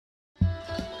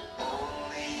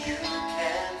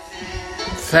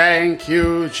Thank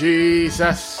you,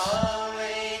 Jesus.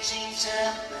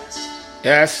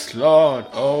 Yes, Lord,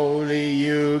 only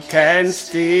you can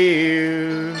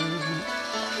steal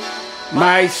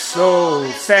my soul.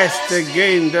 Test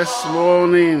again this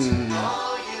morning.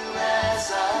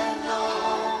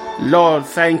 Lord,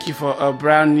 thank you for a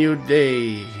brand new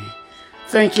day.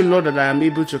 Thank you, Lord, that I am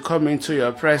able to come into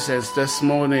your presence this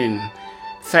morning.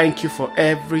 Thank you for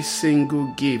every single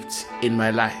gift in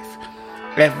my life,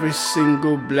 every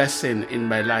single blessing in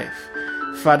my life.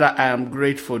 Father, I am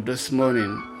grateful this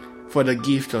morning for the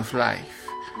gift of life,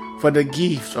 for the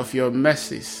gift of your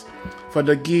mercies, for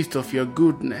the gift of your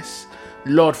goodness.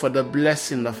 Lord, for the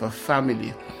blessing of a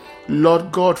family.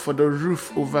 Lord God, for the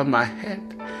roof over my head.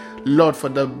 Lord, for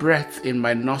the breath in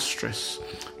my nostrils.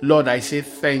 Lord, I say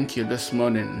thank you this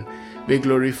morning. Be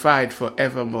glorified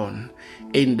forevermore.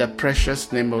 In the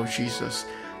precious name of Jesus,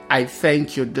 I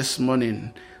thank you this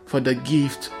morning for the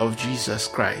gift of Jesus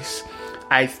Christ.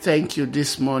 I thank you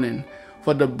this morning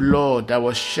for the blood that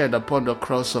was shed upon the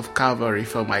cross of Calvary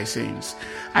for my sins.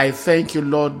 I thank you,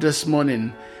 Lord, this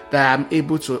morning that I am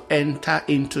able to enter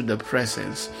into the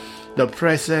presence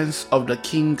of the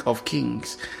King of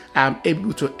Kings. I am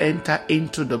able to enter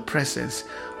into the presence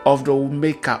of the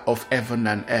Maker of heaven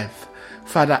and earth.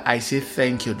 Father, I say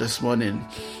thank you this morning.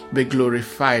 Be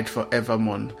glorified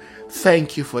forevermore.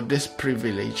 Thank you for this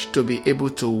privilege to be able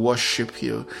to worship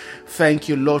you. Thank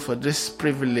you, Lord, for this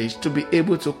privilege to be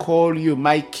able to call you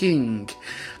my King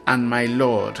and my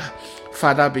Lord.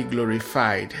 Father, be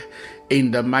glorified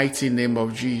in the mighty name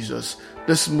of Jesus.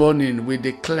 This morning we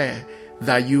declare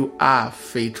that you are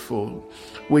faithful.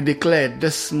 We declare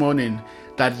this morning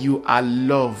that you are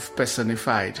love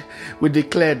personified. We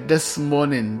declare this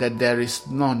morning that there is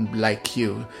none like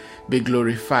you. Be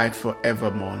glorified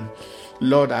forevermore.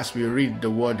 Lord, as we read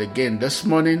the word again this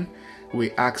morning,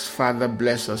 we ask, Father,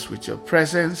 bless us with your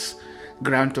presence.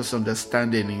 Grant us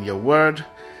understanding in your word,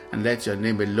 and let your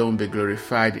name alone be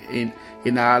glorified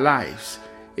in our lives.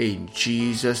 In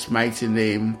Jesus' mighty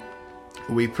name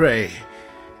we pray.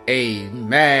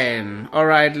 Amen. All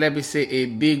right, let me say a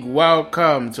big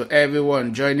welcome to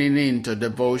everyone joining in to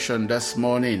devotion this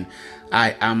morning.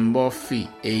 I am Murphy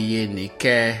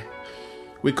Eyenike.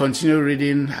 We continue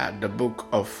reading the book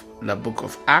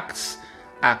of Acts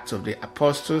of the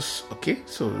Apostles. Okay,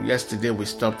 so yesterday we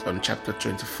stopped on chapter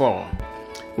 24.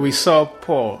 We saw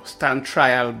Paul stand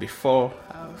trial before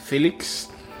Felix,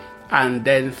 and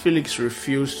then Felix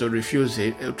refused to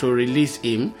release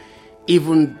him,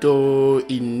 even though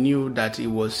he knew that he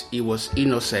was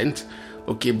innocent.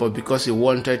 Okay, but because he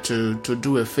wanted to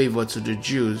do a favor to the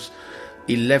Jews,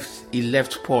 he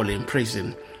left Paul in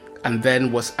prison, and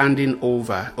then was handing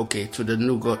over, to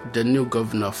the new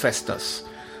governor Festus.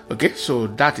 Okay, so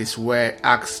that is where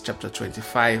Acts chapter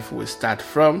 25 will start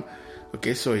from.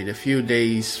 Okay, so in a few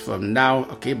days from now,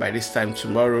 by this time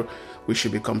tomorrow, we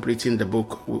should be completing the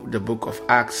book of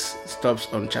Acts. Stops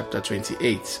on chapter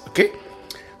 28. Okay,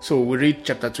 so we read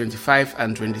chapter 25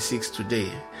 and 26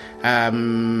 today.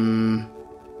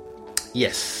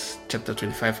 Yes, chapter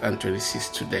 25 and 26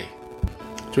 today.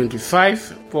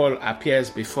 25, Paul appears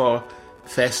before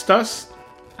Festus,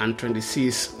 and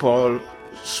 26, Paul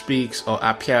speaks or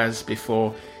appears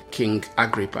before King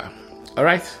Agrippa. All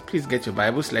right, please get your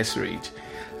Bibles. Let's read.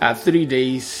 3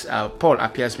 days, Paul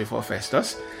appears before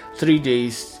Festus. 3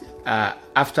 days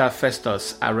after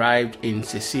Festus arrived in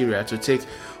Caesarea to take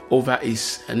over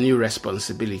his new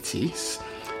responsibilities,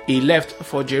 he left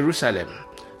for Jerusalem,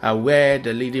 where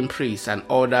the leading priests and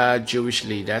other Jewish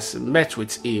leaders met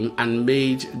with him and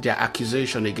made their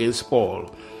accusation against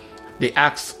Paul. They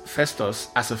asked Festus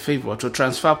as a favor to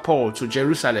transfer Paul to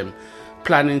Jerusalem,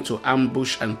 planning to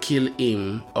ambush and kill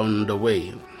him on the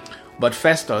way. But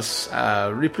Festus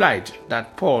replied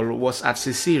that Paul was at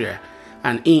Caesarea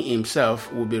and he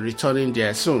himself will be returning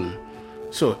there soon.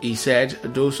 So he said,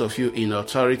 those of you in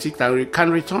authority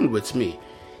can return with me.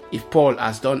 If Paul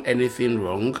has done anything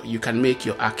wrong, you can make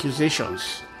your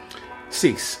accusations.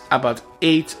 6. About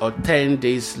 8 or 10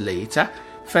 days later,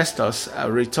 Festus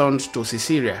returned to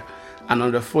Caesarea, and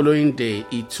on the following day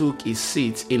he took his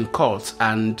seat in court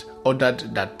and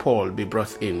ordered that Paul be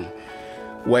brought in.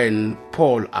 When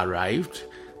Paul arrived,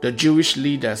 the Jewish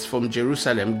leaders from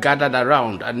Jerusalem gathered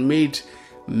around and made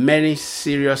many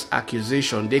serious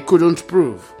accusations they couldn't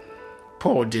prove.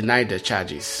 Paul denied the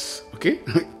charges.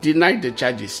 Denied the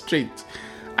charges straight.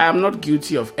 I am not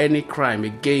guilty of any crime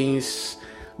against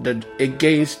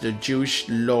the Jewish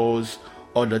laws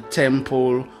or the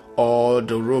temple or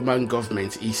the Roman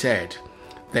government, he said.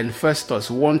 Then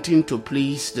Festus, wanting to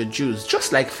please the Jews,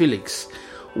 just like Felix,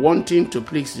 wanting to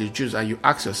please the Jews, and you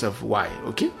ask yourself why.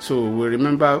 So we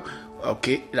remember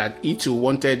okay, that he too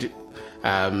wanted,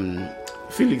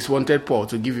 Felix wanted Paul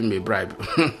to give him a bribe.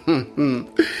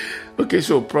 Okay,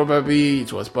 so probably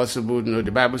it was possible.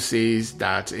 The Bible says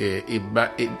that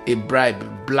a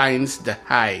bribe blinds the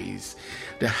eyes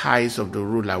of the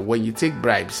ruler. When you take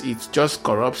bribes, it just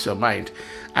corrupts your mind,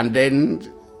 and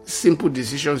then simple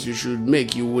decisions you should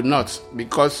make, you will not,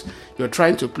 because you're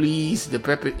trying to please the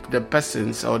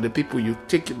persons or the people you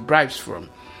take bribes from.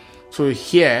 So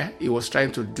here he was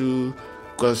trying to do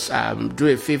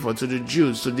a favor to the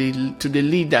Jews, to the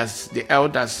leaders, the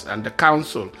elders, and the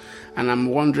council. And I'm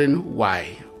wondering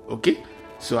why. Okay,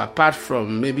 so apart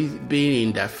from maybe being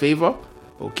in their favor,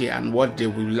 okay, and what they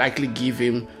will likely give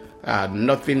him,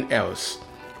 nothing else.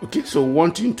 Okay, so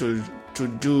wanting to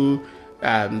do,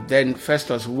 then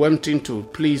Festus, wanting to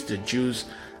please the Jews,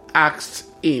 asked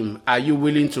him, "Are you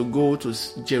willing to go to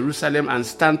Jerusalem and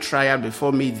stand trial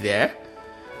before me there?"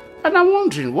 And I'm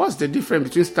wondering, what's the difference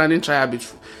between standing trial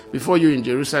before you in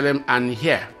Jerusalem and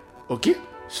here? Okay,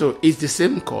 so it's the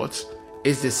same court,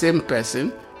 it's the same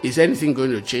person. Is anything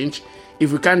going to change?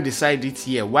 If we can't decide it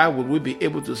here, why would we be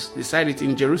able to decide it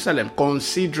in Jerusalem,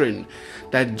 considering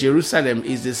that Jerusalem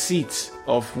is the seat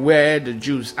of where the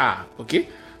Jews are? Okay,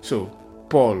 so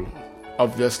Paul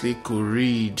obviously could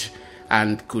read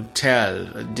and could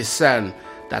discern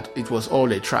that it was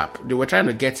all a trap. They were trying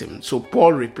to get him. So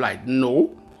Paul replied,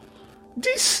 "No,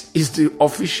 this is the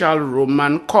official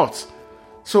Roman court,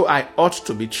 so I ought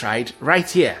to be tried right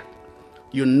here.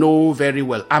 You know very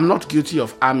well I'm not guilty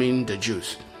of harming the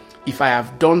Jews. If I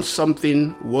have done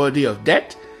something worthy of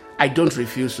death, I don't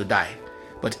refuse to die.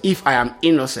 But if I am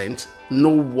innocent, no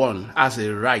one has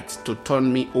a right to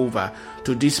turn me over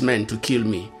to these men to kill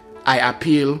me. I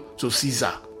appeal to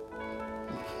Caesar."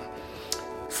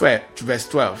 Verse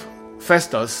 12.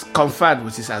 Festus conferred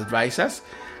with his advisors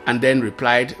and then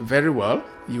replied, "Very well,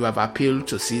 you have appealed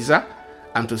to Caesar,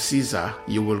 and to Caesar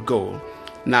you will go."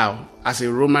 Now, as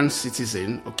a Roman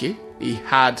citizen, okay, he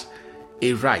had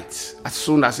a right. As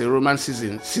soon as a Roman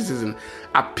citizen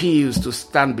appeals to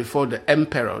stand before the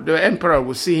emperor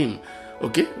will see him.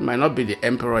 Okay, it might not be the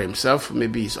emperor himself,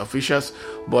 maybe his officials,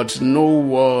 but no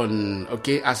one,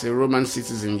 okay, as a Roman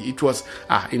citizen. It was,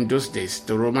 in those days,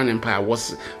 the Roman Empire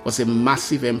was a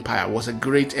massive empire, was a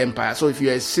great empire. So if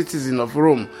you're a citizen of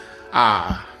Rome,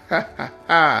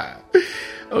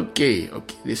 okay,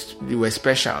 you were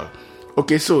special.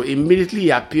 Okay, so immediately he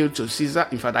appealed to Caesar.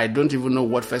 In fact, I don't even know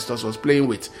what Festus was playing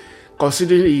with,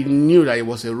 considering he knew that he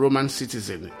was a Roman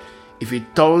citizen. If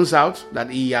it turns out that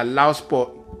he allows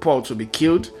Paul to be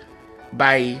killed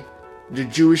by the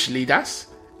Jewish leaders,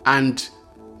 and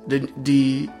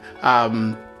the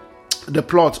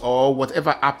plot or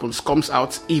whatever happens comes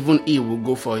out, even he will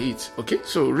go for it. Okay,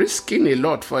 so risking a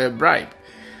lot for a bribe.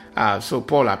 So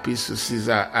Paul appeals to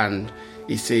Caesar, and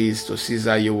he says to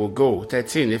Caesar, "You will go."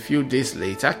 13. A few days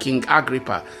later, King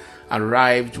Agrippa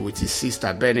arrived with his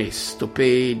sister Bernice to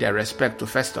pay their respect to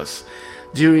Festus.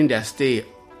 During their stay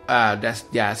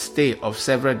of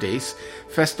several days,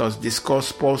 Festus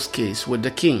discussed Paul's case with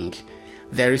the king.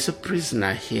 "There is a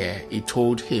prisoner here," he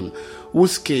told him,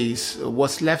 "whose case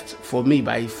was left for me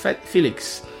by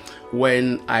Felix.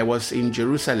 When I was in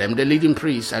Jerusalem, the leading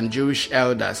priests and Jewish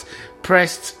elders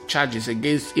pressed charges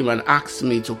against him and asked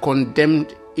me to condemn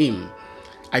him.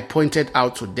 I pointed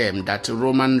out to them that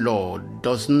Roman law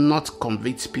does not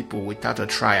convict people without a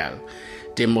trial.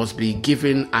 They must be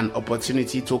given an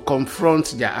opportunity to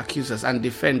confront their accusers and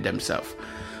defend themselves.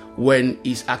 When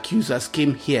his accusers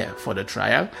came here for the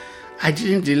trial, I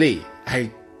didn't delay.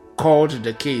 I called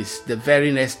the case the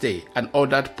very next day and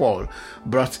ordered Paul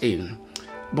brought in.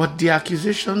 But the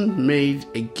accusation made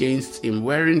against him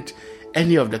weren't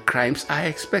any of the crimes I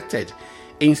expected.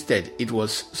 Instead, it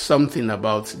was something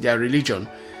about their religion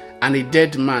and a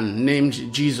dead man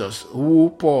named Jesus,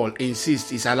 who Paul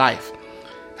insists is alive.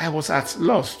 I was at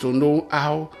loss to know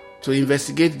how to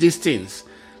investigate these things,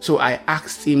 so I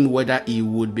asked him whether he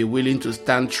would be willing to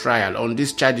stand trial on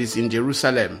these charges in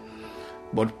Jerusalem.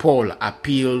 But Paul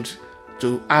appealed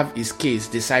to have his case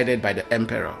decided by the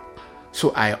emperor.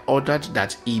 So I ordered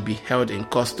that he be held in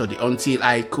custody until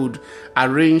I could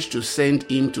arrange to send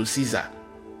him to Caesar.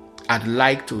 I'd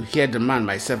like to hear the man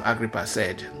myself, Agrippa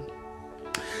said.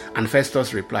 And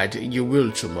Festus replied, "You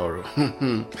will tomorrow."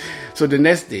 So the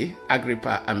next day,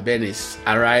 Agrippa and Bernice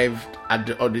arrived at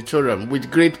the auditorium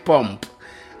with great pomp,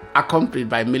 accompanied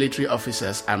by military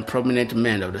officers and prominent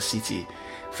men of the city.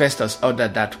 Festus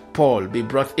ordered that Paul be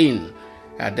brought in.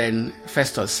 Then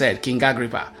Festus said, "King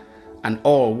Agrippa, and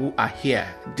all who are here,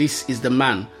 this is the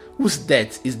man whose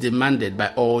death is demanded by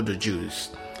all the Jews,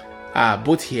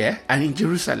 both here and in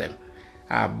Jerusalem.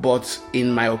 but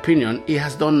in my opinion, he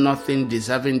has done nothing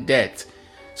deserving death.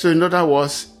 So in other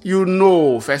words,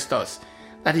 Festus,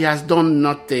 that he has done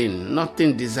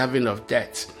nothing deserving of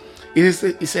death. He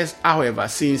says, however,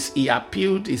 since he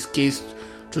appealed his case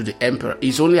to the emperor,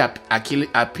 he's only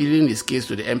appealing his case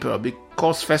to the emperor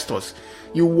because Festus,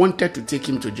 you wanted to take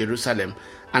him to Jerusalem,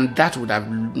 and that would have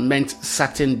meant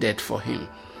certain death for him.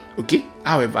 Okay?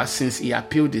 However, since he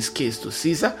appealed his case to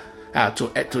Caesar, to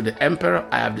the emperor,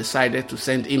 I have decided to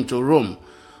send him to Rome.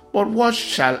 But what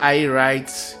shall I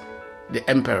write the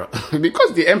emperor?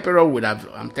 Because the emperor would have,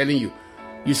 I'm telling you,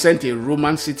 you sent a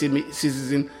Roman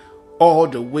citizen all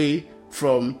the way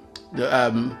from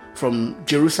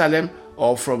Jerusalem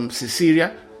or from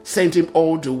Caesarea, sent him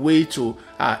all the way to,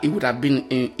 he would have been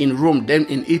in Rome, then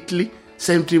in Italy,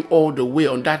 sent him all the way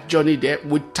on that journey there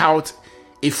without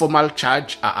a formal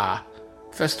charge.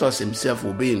 Festus himself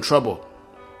will be in trouble.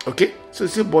 Okay? So he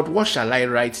said, but what shall I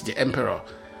write the emperor?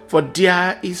 For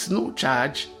there is no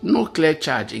charge, no clear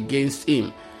charge against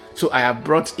him. So I have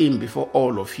brought him before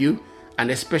all of you, and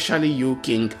especially you,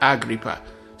 King Agrippa,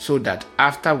 so that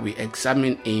after we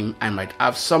examine him, I might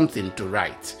have something to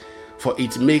write. For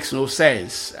it makes no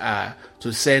sense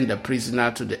to send a prisoner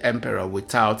to the emperor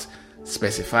without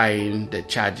specifying the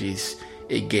charges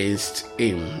against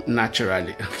him.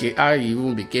 Naturally, okay, how he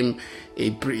even became a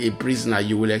prisoner,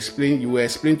 you will explain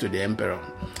to the emperor.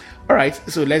 All right,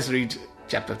 so let's read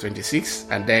chapter 26,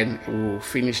 and then we'll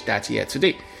finish that here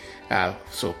today.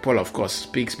 So Paul, of course,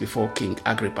 speaks before King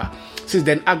Agrippa. Since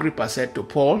then, Agrippa said to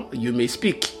Paul, you may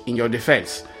speak in your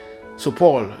defense. So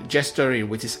Paul, gesturing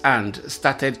with his hand,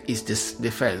 started his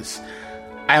defense.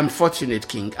 I am fortunate,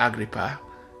 King Agrippa,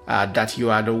 that you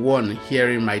are the one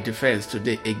hearing my defense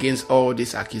today against all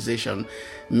this accusation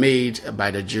made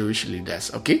by the Jewish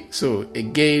leaders. Okay, so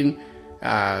again,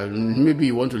 maybe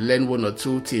you want to learn one or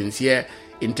two things here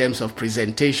in terms of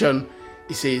presentation.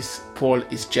 He says Paul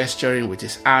is gesturing with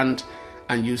his hand,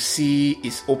 and you see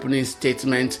his opening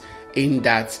statement in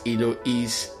that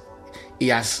he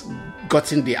has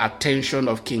gotten the attention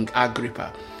of King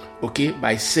Agrippa, okay,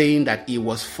 by saying that he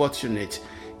was fortunate,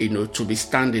 to be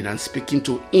standing and speaking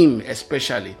to him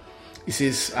especially. He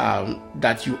says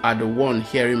that you are the one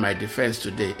hearing my defense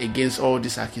today against all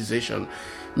this accusation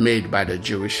made by the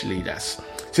Jewish leaders.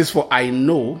 He says, for I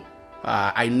know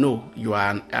you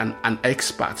are an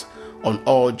expert on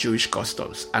all Jewish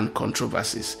customs and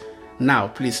controversies. Now,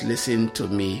 please listen to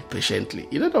me patiently.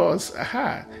 In other words,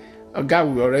 God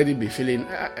will already be feeling,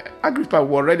 Agrippa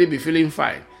will already be feeling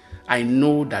fine. I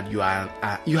know that you are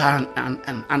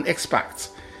an expert.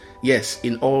 Yes,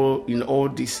 in all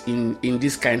this, in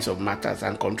these kinds of matters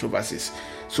and controversies.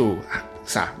 So,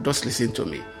 sir, just listen to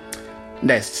me.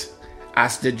 Next,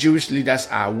 as the Jewish leaders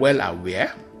are well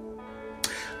aware,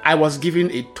 I was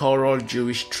given a thorough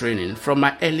Jewish training from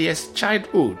my earliest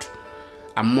childhood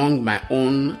among my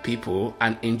own people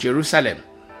and in Jerusalem.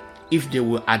 If they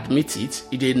will admit it,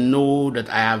 they know that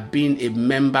I have been a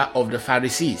member of the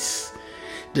Pharisees,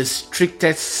 the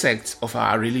strictest sect of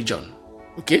our religion.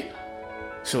 Okay?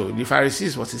 So the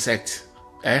Pharisees was a sect.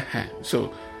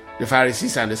 So the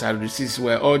Pharisees and the Sadducees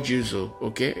were all Jews.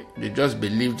 Okay? They just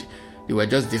believed they were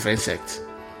just different sects.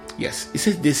 Yes, it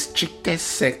says the strictest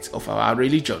sect of our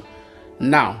religion.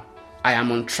 Now, I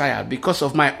am on trial because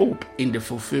of my hope in the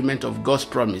fulfillment of God's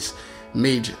promise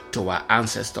made to our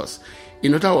ancestors.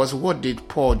 In other words, what did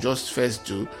Paul just first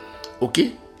do?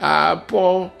 Okay,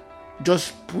 Paul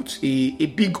just put a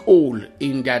big hole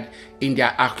in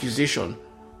their accusation.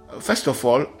 First of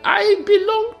all, I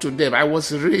belong to them. I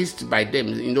was raised by them.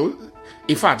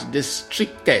 In fact, the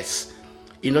strictest.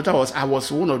 In other words, I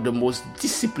was one of the most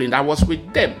disciplined. I was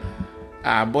with them.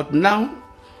 But now,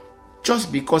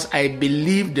 just because I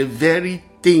believe the very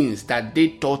things that they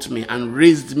taught me and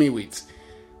raised me with,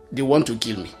 they want to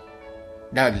kill me.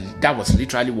 That was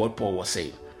literally what Paul was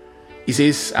saying. He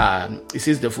says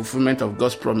the fulfillment of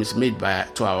God's promise made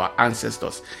to our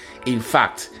ancestors. In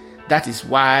fact, that is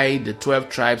why the 12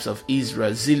 tribes of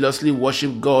Israel zealously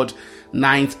worship God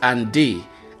night and day,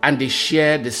 and they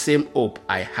share the same hope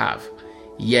I have.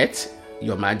 Yet,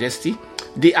 Your Majesty,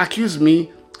 they accuse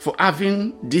me for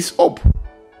having this hope.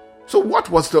 So what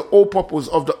was the whole purpose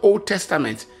of the Old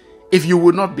Testament if you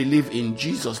would not believe in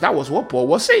Jesus? That was what Paul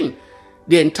was saying.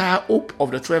 The entire hope of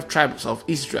the 12 tribes of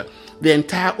Israel, the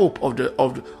entire hope of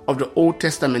the Old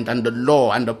Testament and the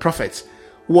law and the prophets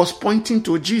was pointing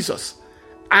to Jesus.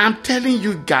 I am telling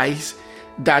you guys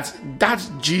that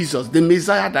Jesus, the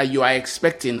Messiah that you are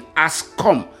expecting, has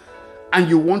come, and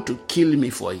you want to kill me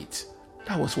for it.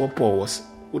 That was what Paul was.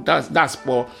 That's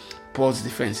Paul's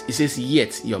defense. He says,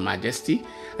 yet, Your Majesty,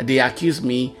 they accuse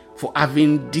me for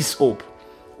having this hope.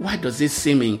 why does it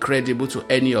seem incredible to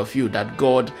any of you that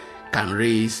God can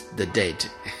raise the dead?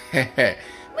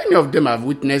 Many of them have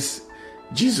witnessed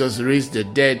Jesus raise the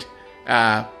dead.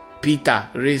 Peter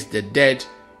raised the dead.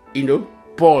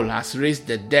 Paul has raised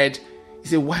the dead. He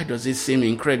said, why does it seem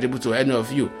incredible to any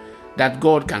of you that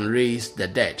God can raise the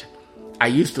dead? I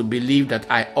used to believe that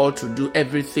I ought to do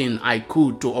everything I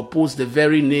could to oppose the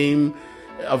very name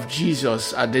of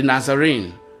Jesus, the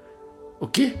Nazarene.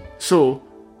 Okay? So,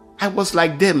 I was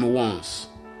like them once.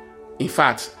 In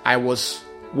fact, I was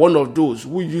one of those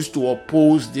who used to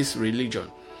oppose this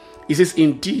religion. He says,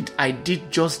 indeed, I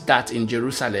did just that in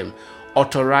Jerusalem,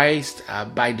 authorized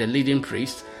by the leading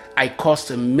priest. I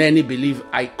caused many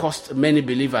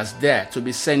believers there to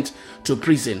be sent to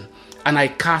prison, and I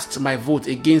cast my vote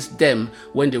against them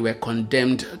when they were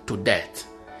condemned to death.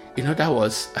 That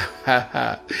was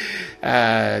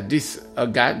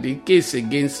the case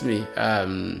against me.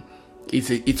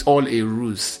 It's all a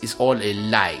ruse. It's all a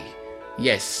lie.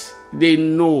 Yes, they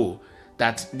know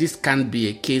that this can't be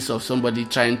a case of somebody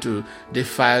trying to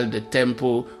defile the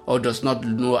temple or does not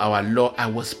know our law. I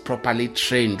was properly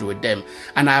trained with them,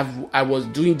 and I was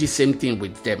doing the same thing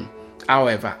with them.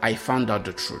 However, I found out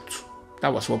the truth.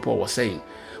 That was what Paul was saying.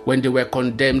 When they were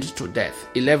condemned to death.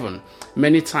 11.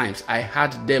 Many times I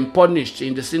had them punished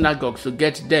in the synagogues to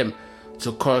get them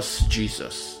to curse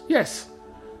Jesus. Yes.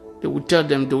 They would tell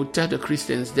the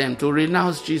Christians then to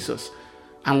renounce Jesus.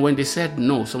 And when they said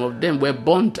no, some of them were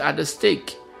burnt at the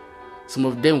stake. Some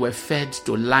of them were fed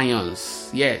to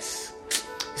lions. Yes.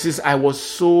 He says, I was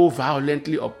so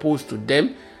violently opposed to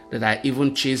them that I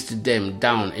even chased them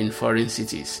down in foreign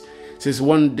cities. He says,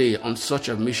 one day on such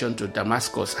a mission to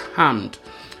Damascus, armed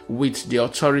with the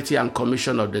authority and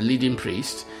commission of the leading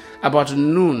priest, about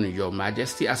noon, Your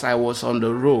Majesty, as I was on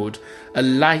the road, a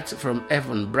light from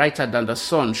heaven, brighter than the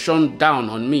sun, shone down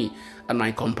on me and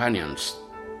my companions.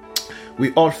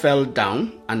 We all fell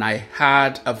down, and I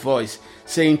heard a voice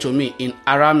saying to me in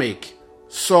Aramaic,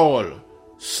 Saul,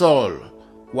 Saul,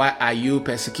 why are you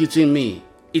persecuting me?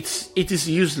 It is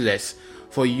useless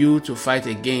for you to fight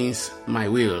against my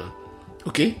will.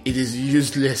 Okay, it is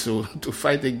useless to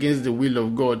fight against the will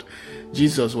of God.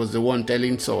 Jesus was the one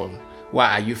telling Saul,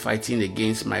 why are you fighting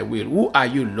against my will? Who are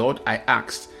you, Lord? I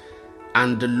asked.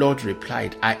 And the Lord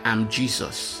replied, I am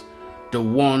Jesus, the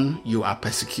one you are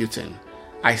persecuting.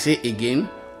 I say again,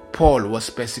 Paul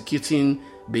was persecuting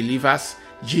believers.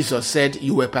 Jesus said,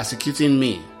 you were persecuting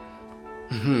me.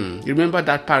 Remember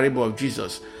that parable of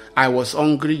Jesus? I was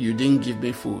hungry, you didn't give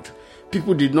me food.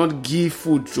 People did not give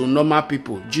food to normal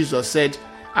people. Jesus said,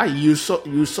 you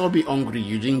saw me hungry,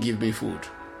 you didn't give me food.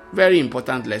 Very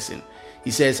important lesson.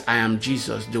 He says, I am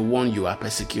Jesus, the one you are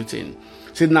persecuting.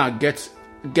 So now get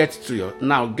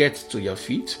to your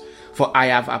feet, for I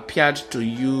have appeared to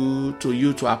you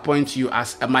to appoint you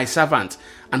as my servant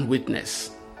and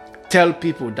witness. Tell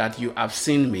people that you have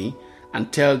seen me,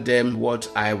 and tell them what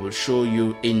I will show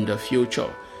you in the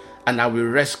future. And I will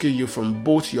rescue you from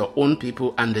both your own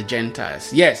people and the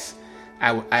Gentiles. Yes,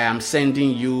 I am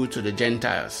sending you to the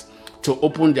Gentiles to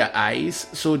open their eyes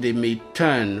so they may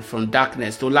turn from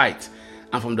darkness to light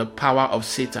and from the power of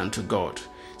Satan to God.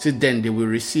 So then they will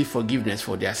receive forgiveness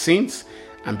for their sins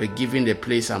and be given a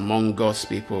place among God's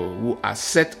people who are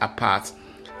set apart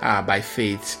by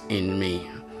faith in me.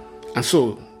 And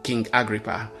so, King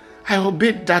Agrippa, I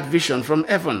obeyed that vision from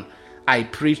heaven. I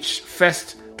preached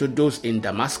first to those in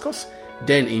Damascus,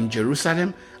 then in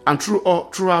Jerusalem, and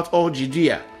throughout all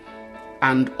Judea,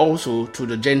 and also to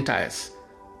the Gentiles,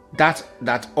 that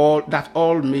all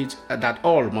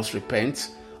must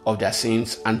repent of their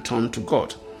sins and turn to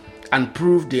God, and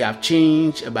prove they have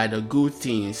changed by the good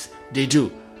things they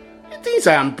do. The things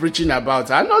I am preaching about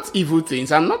are not evil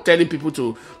things. I'm not telling people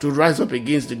to rise up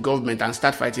against the government and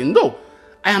start fighting. No,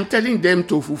 I am telling them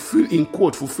to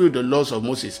fulfill the laws of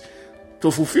Moses,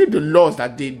 to fulfill the laws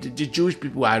that the Jewish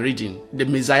people are reading. The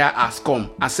Messiah has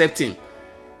come. Accept him.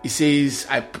 He says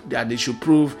that they should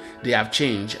prove they have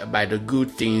changed by the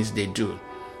good things they do.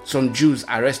 Some Jews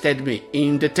arrested me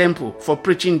in the temple for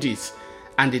preaching this,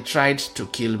 and they tried to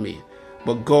kill me.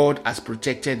 But God has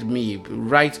protected me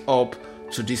right up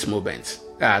to this moment,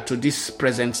 to this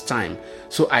present time,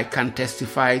 so I can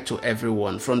testify to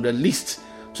everyone, from the least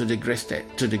to the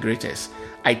greatest.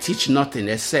 I teach nothing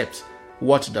except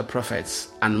what the prophets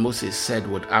and Moses said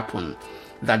would happen,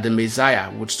 that the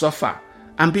Messiah would suffer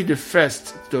and be the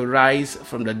first to rise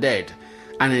from the dead,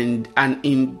 and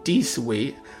in this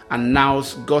way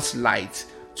announce God's light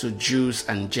to Jews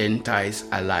and Gentiles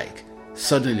alike.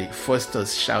 Suddenly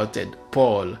Festus shouted,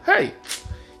 Paul, hey,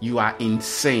 you are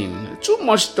insane. Too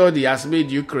much study has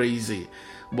made you crazy.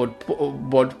 But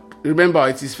Remember,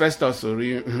 it is Festus,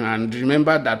 and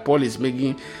remember that Paul is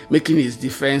making his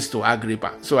defense to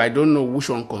Agrippa. So I don't know which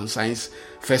one concerns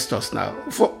Festus now.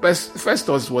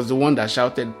 Festus was the one that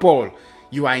shouted, "Paul,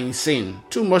 you are insane.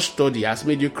 Too much study has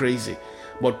made you crazy."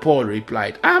 But Paul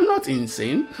replied, "I am not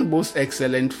insane, most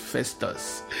excellent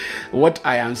Festus. What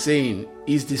I am saying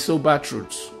is the sober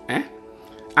truth.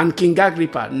 And King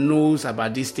Agrippa knows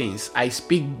about these things. I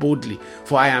speak boldly,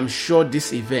 for I am sure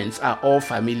these events are all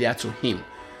familiar to him,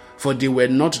 for they were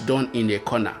not done in a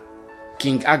corner.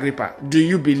 King Agrippa, do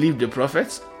you believe the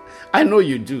prophets? I know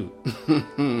you do."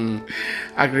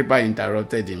 Agrippa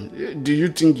interrupted him. "Do you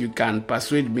think you can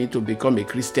persuade me to become a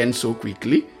Christian so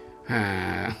quickly?"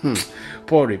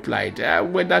 Paul replied,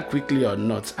 "Whether quickly or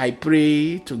not, I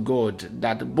pray to God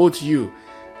that both you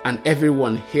and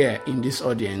everyone here in this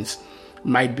audience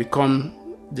might become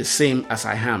the same as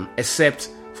I am, except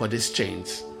for these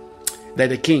chains." Then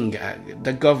the king,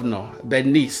 the governor,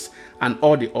 Bernice, and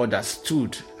all the others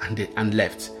stood and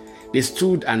left. They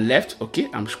stood and left,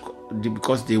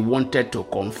 because they wanted to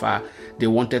confer. They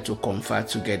wanted to confer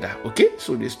together,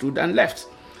 So they stood and left.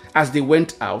 As they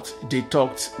went out, they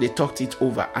talked it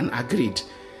over and agreed.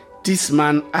 This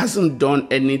man hasn't done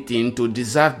anything to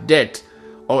deserve death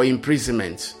or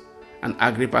imprisonment. And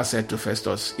Agrippa said to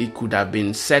Festus, he could have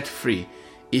been set free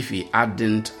if he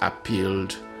hadn't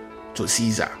appealed to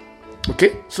Caesar.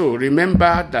 So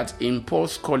remember that in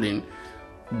Paul's calling,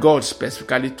 God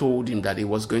specifically told him that he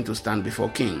was going to stand before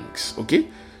kings.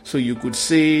 So you could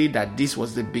say that this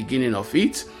was the beginning of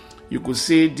it. You could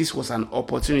say this was an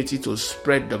opportunity to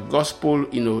spread the gospel,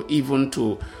 even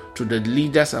to the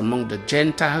leaders among the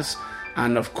Gentiles.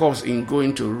 And of course, in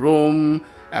going to Rome,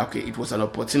 it was an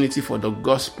opportunity for the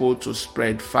gospel to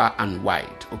spread far and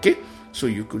wide. So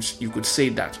you could say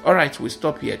that. All right, we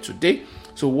stop here today.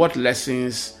 So what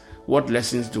lessons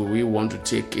do we want to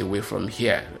take away from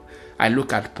here? I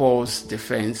look at Paul's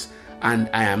defense and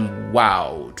I am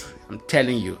wowed. I'm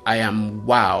telling you, I am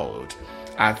wowed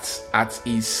at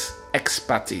his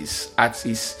expertise, at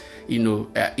his,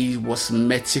 he was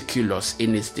meticulous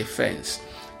in his defense.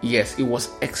 Yes, he was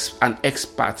an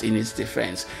expert in his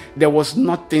defense. There was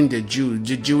nothing the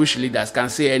Jewish leaders can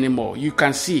say anymore. You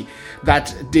can see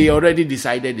that they already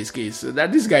decided this case,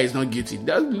 that this guy is not guilty.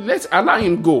 Let's allow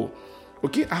him go.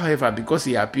 However, because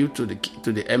he appealed to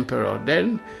the emperor,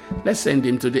 then let's send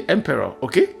him to the emperor.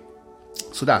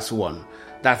 So that's one.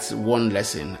 That's one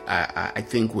lesson I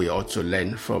think we ought to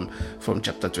learn from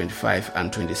chapter 25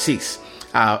 and 26.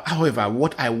 However,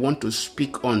 what I want to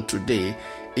speak on today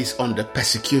is on the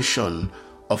persecution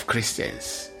of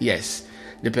Christians. Yes,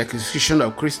 the persecution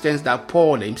of Christians that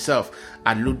Paul himself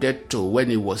alluded to when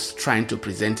he was trying to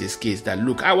present his case, that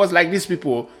look, I was like these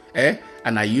people,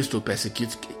 and I used to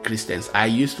persecute Christians. I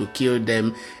used to kill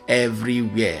them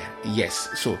everywhere. Yes,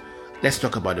 so let's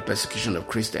talk about the persecution of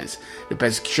Christians. The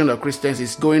persecution of Christians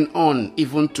is going on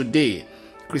even today.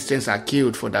 Christians are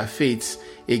killed for their faith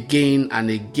again and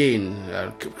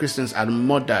again. Christians are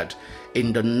murdered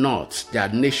in the north. There are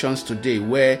nations today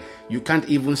where you can't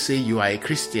even say you are a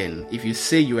Christian. If you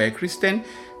say you are a Christian,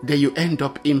 then you end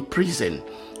up in prison.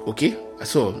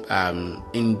 So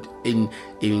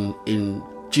in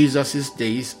Jesus's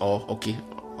days, or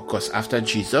of course after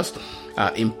Jesus,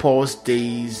 in Paul's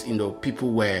days,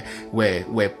 people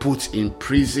were put in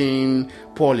prison.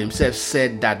 Paul himself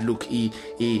said that, look, he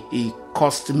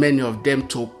caused many of them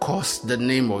to curse the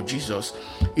name of Jesus,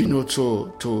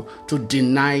 to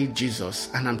deny Jesus.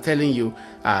 And I'm telling you,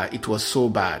 it was so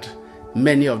bad.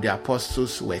 Many of the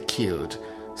apostles were killed.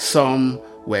 Some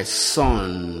were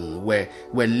sawn, were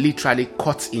literally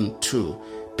cut in two.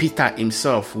 Peter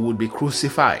himself would be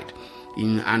crucified.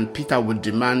 And Peter would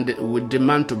demand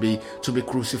to be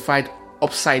crucified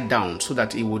upside down, so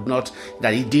that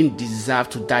he didn't deserve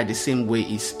to die the same way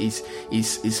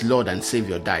his Lord and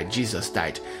Savior died. Jesus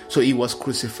died. So he was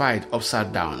crucified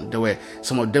upside down.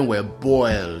 Some of them were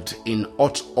boiled in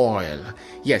hot oil.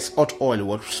 Yes, hot oil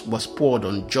was poured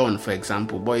on John, for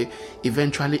example, but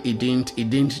eventually he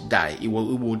didn't die. He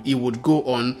would go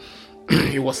on.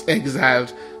 He was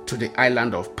exiled to the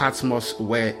island of Patmos,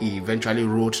 where he eventually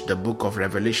wrote the book of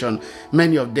Revelation.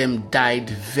 Many of them died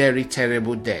very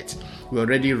terrible deaths. We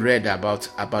already read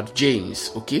about James,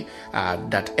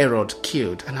 that Herod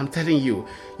killed. And I'm telling you,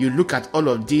 you look at all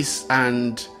of this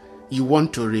and you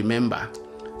want to remember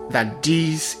that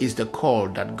this is the call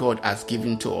that God has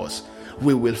given to us.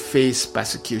 We will face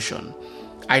persecution.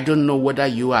 I don't know whether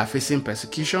you are facing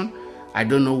persecution. I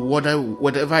don't know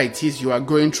whatever it is you are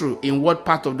going through, in what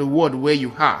part of the world where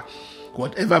you are,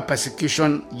 whatever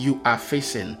persecution you are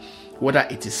facing, whether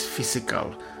it is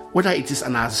physical, whether it is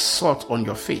an assault on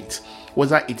your faith,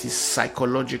 whether it is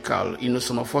psychological.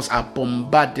 Some of us are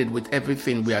bombarded with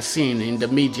everything we are seeing in the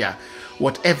media.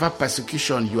 Whatever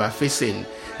persecution you are facing,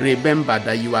 remember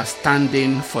that you are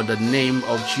standing for the name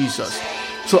of Jesus.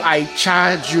 So I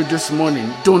charge you this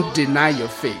morning, don't deny your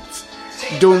faith.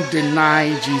 Don't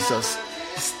deny Jesus.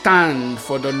 Stand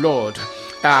for the Lord.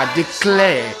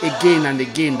 Declare again and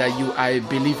again that you are a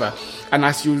believer. And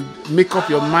as you make up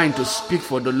your mind to speak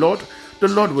for the Lord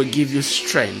will give you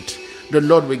strength. The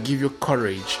Lord will give you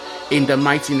courage in the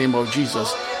mighty name of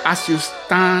Jesus. As you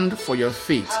stand for your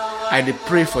faith, I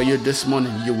pray for you this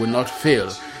morning, you will not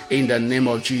fail in the name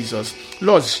of Jesus.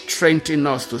 Lord, strengthen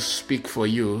us to speak for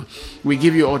you. We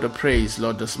give you all the praise,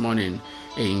 Lord, this morning.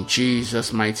 In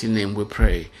Jesus' mighty name we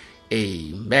pray.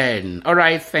 Amen. All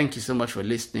right. Thank you so much for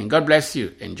listening. God bless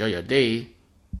you. Enjoy your day.